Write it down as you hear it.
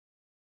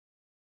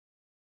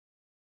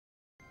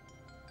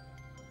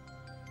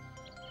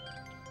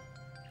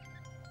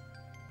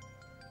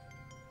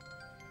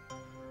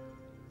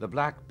The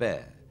black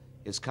bear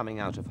is coming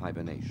out of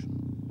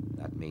hibernation.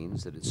 That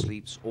means that it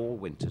sleeps all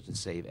winter to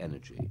save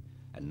energy,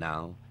 and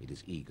now it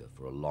is eager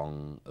for a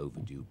long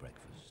overdue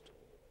breakfast.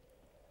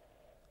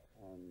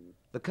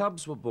 The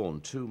cubs were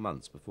born 2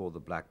 months before the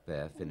black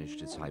bear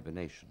finished its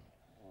hibernation,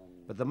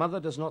 but the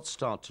mother does not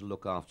start to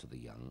look after the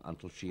young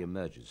until she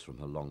emerges from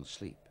her long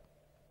sleep.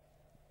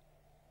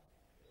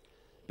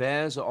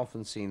 Bears are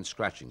often seen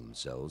scratching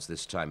themselves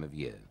this time of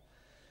year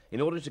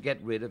in order to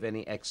get rid of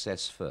any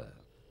excess fur,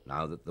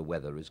 now that the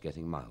weather is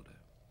getting milder.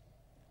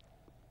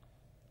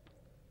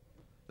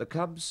 The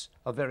cubs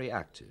are very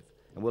active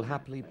and will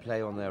happily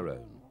play on their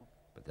own,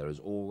 but there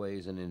is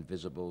always an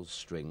invisible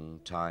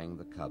string tying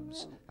the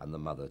cubs and the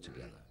mother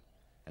together,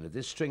 and if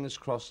this string is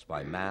crossed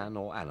by man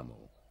or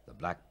animal, the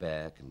black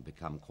bear can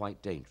become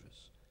quite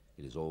dangerous.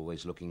 It is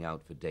always looking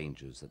out for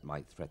dangers that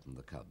might threaten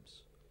the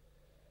cubs.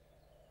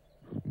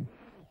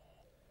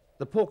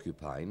 The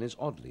porcupine is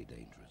oddly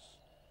dangerous.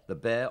 The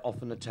bear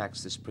often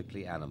attacks this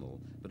prickly animal,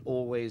 but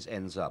always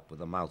ends up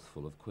with a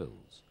mouthful of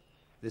quills.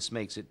 This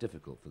makes it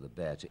difficult for the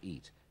bear to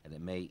eat, and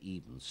it may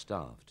even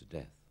starve to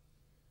death.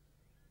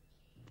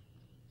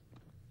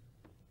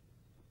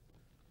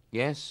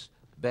 Yes,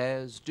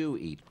 bears do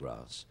eat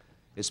grass,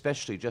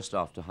 especially just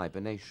after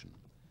hibernation.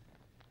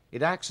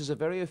 It acts as a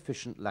very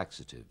efficient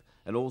laxative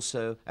and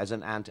also as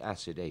an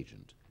antacid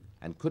agent,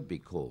 and could be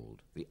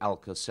called the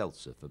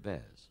Alka-Seltzer for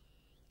bears.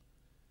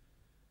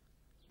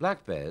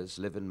 Black bears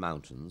live in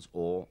mountains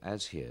or,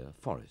 as here,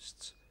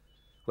 forests,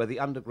 where the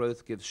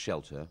undergrowth gives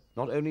shelter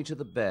not only to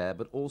the bear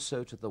but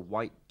also to the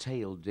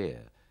white-tailed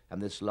deer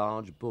and this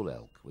large bull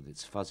elk with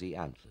its fuzzy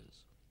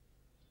antlers.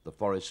 The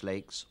forest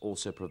lakes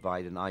also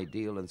provide an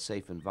ideal and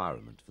safe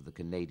environment for the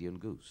Canadian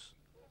goose.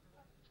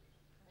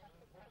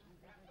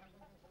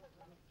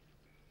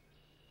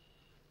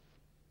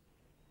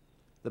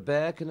 The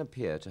bear can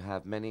appear to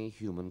have many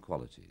human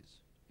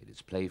qualities. It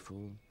is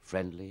playful,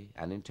 friendly,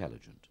 and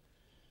intelligent.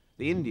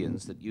 The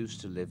Indians that used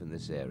to live in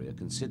this area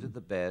considered the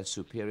bear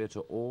superior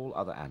to all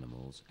other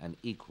animals and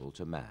equal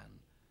to man.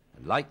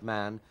 And like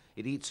man,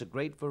 it eats a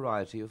great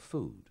variety of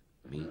food: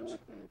 meat,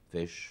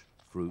 fish,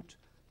 fruit,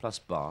 plus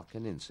bark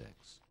and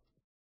insects.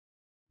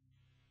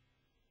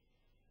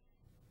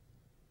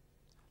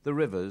 The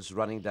rivers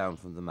running down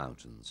from the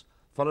mountains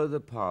follow the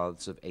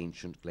paths of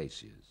ancient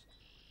glaciers.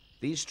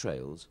 These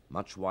trails,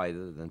 much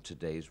wider than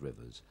today's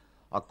rivers,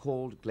 are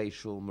called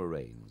glacial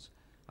moraines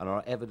and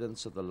are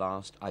evidence of the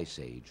last ice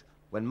age,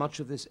 when much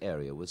of this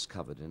area was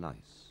covered in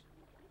ice.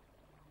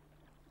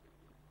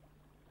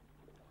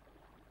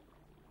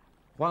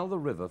 While the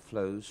river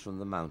flows from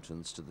the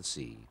mountains to the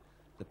sea,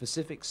 the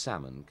Pacific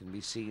salmon can be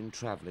seen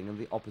traveling in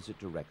the opposite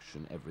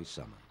direction every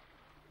summer.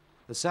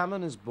 The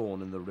salmon is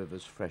born in the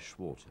river's fresh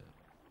water,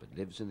 but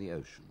lives in the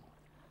ocean.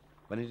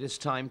 When it is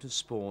time to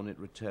spawn, it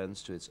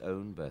returns to its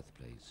own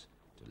birthplace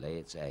to lay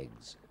its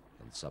eggs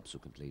and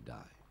subsequently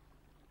die.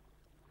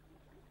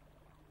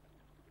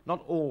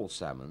 Not all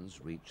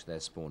salmons reach their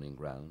spawning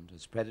ground,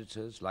 as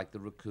predators like the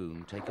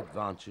raccoon take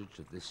advantage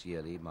of this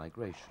yearly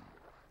migration.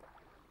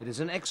 It is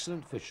an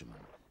excellent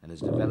fisherman and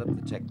has developed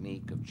the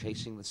technique of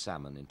chasing the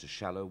salmon into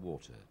shallow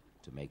water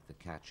to make the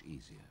catch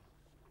easier.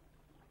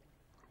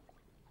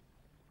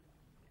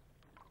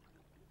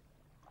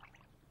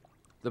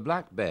 The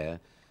black bear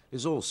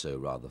is also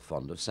rather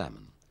fond of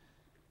salmon,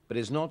 but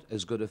is not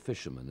as good a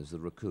fisherman as the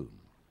raccoon.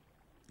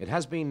 It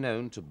has been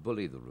known to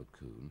bully the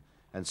raccoon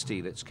and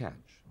steal its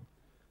catch.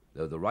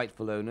 Though the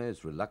rightful owner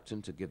is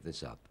reluctant to give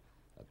this up,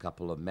 a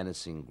couple of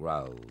menacing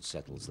growls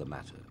settles the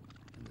matter,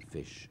 and the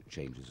fish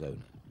changes owner.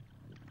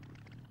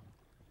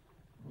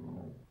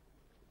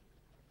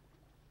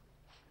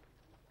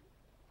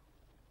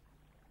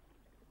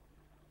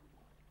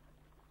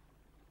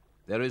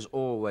 There is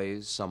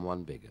always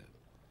someone bigger.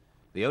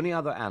 The only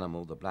other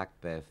animal the black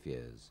bear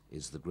fears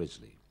is the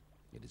grizzly.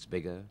 It is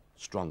bigger,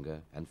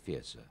 stronger, and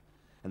fiercer,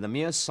 and the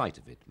mere sight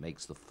of it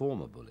makes the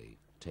former bully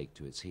take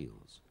to its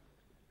heels.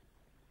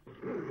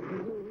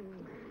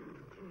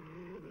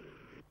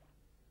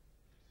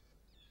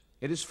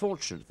 It is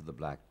fortunate for the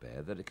black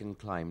bear that it can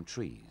climb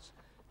trees,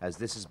 as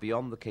this is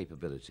beyond the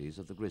capabilities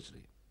of the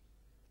grizzly.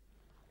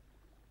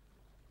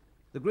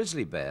 The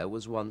grizzly bear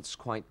was once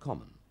quite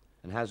common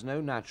and has no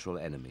natural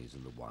enemies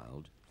in the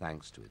wild,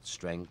 thanks to its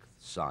strength,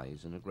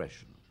 size, and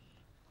aggression.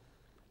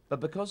 But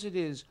because it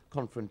is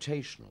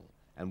confrontational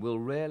and will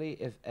rarely,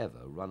 if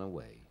ever, run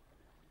away,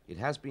 it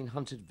has been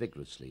hunted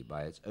vigorously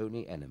by its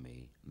only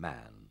enemy,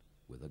 man,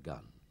 with a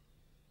gun.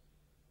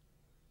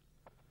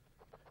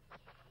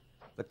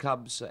 The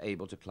cubs are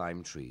able to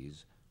climb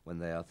trees when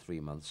they are 3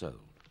 months old.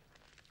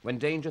 When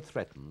danger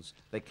threatens,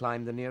 they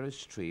climb the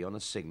nearest tree on a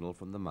signal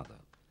from the mother,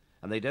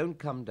 and they don't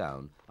come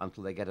down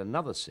until they get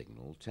another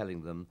signal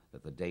telling them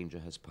that the danger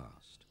has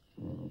passed.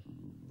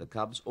 The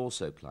cubs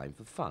also climb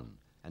for fun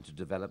and to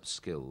develop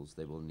skills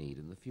they will need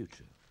in the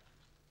future.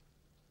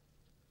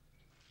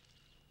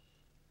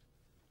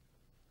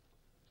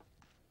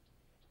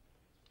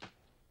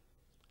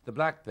 The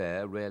black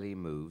bear rarely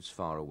moves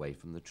far away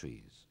from the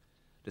trees.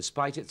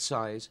 Despite its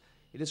size,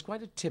 it is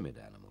quite a timid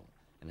animal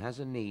and has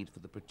a need for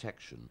the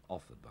protection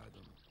offered by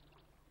them.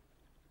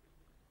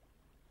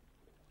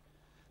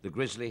 The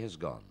grizzly has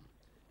gone,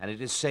 and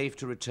it is safe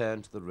to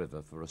return to the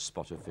river for a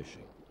spot of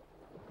fishing.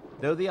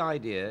 Though the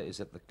idea is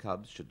that the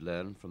cubs should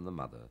learn from the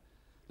mother,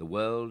 the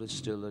world is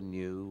still a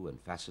new and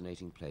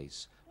fascinating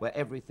place where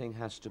everything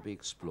has to be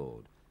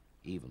explored,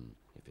 even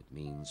if it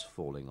means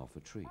falling off a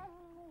tree.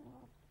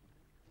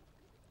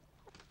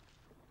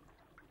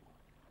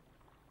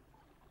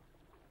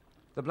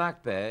 The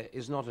black bear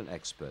is not an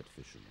expert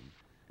fisherman,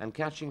 and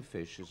catching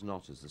fish is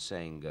not, as the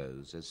saying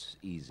goes, as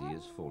easy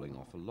as falling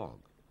off a log.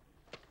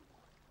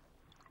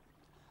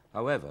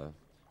 However,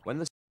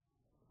 when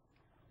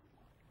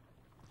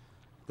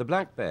the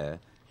black bear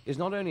is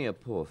not only a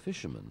poor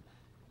fisherman,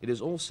 it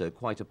is also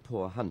quite a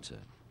poor hunter,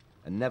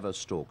 and never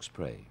stalks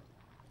prey.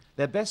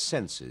 Their best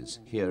senses,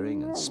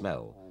 hearing and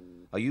smell,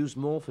 are used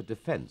more for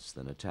defense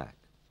than attack.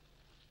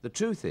 The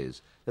truth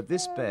is that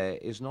this bear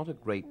is not a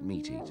great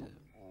meat eater.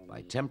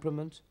 By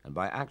temperament and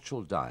by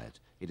actual diet,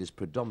 it is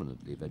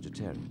predominantly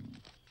vegetarian.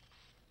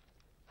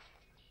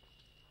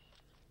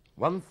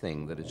 One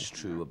thing that is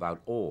true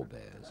about all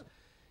bears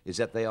is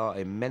that they are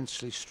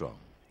immensely strong,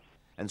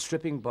 and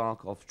stripping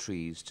bark off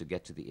trees to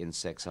get to the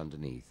insects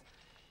underneath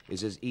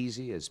is as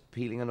easy as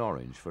peeling an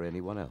orange for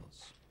anyone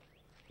else.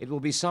 It will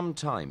be some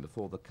time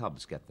before the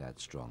cubs get that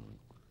strong,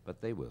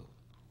 but they will.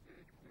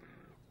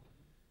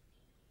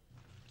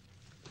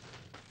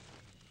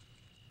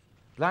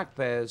 Black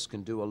bears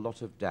can do a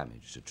lot of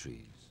damage to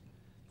trees.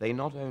 They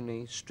not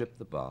only strip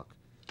the bark,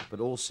 but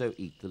also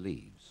eat the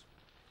leaves.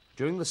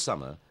 During the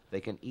summer,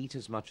 they can eat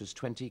as much as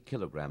 20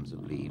 kilograms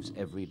of leaves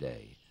every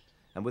day,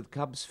 and with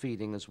cubs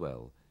feeding as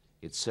well,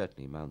 it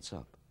certainly mounts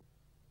up.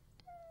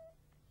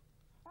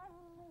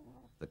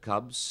 The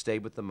cubs stay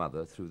with the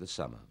mother through the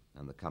summer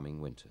and the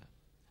coming winter,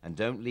 and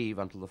don't leave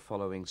until the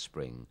following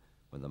spring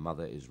when the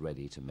mother is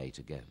ready to mate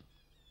again.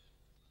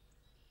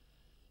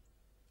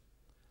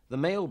 The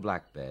male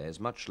black bear is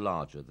much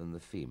larger than the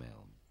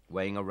female,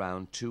 weighing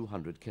around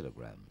 200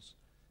 kilograms.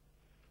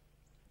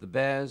 The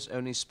bears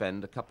only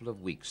spend a couple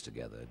of weeks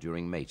together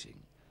during mating,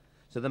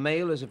 so the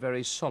male is a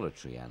very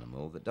solitary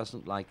animal that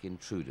doesn't like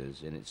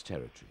intruders in its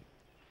territory.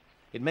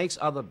 It makes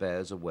other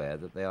bears aware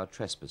that they are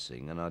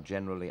trespassing and are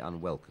generally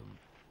unwelcome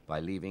by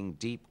leaving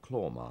deep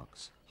claw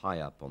marks high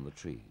up on the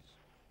trees.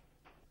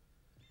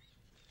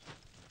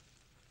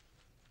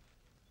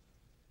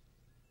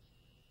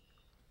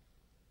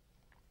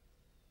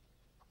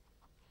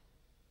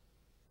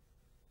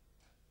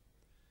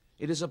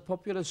 It is a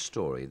popular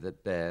story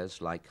that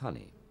bears like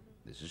honey.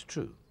 This is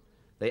true.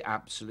 They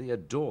absolutely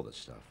adore the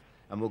stuff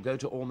and will go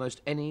to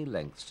almost any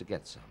lengths to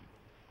get some.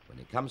 When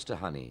it comes to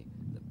honey,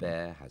 the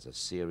bear has a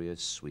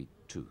serious sweet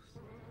tooth.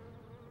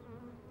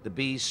 The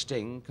bee's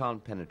sting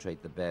can't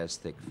penetrate the bear's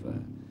thick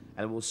fur,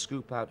 and will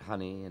scoop out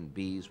honey and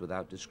bees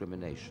without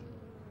discrimination.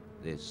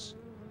 This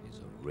is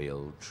a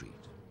real treat.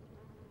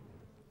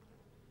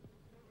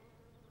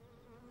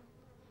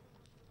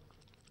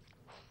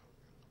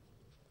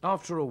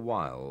 After a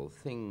while,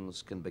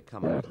 things can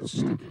become a little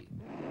sticky,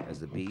 as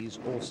the bees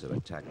also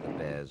attack the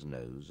bear's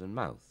nose and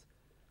mouth.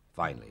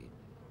 Finally,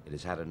 it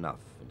has had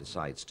enough and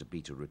decides to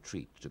beat a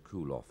retreat to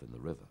cool off in the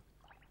river.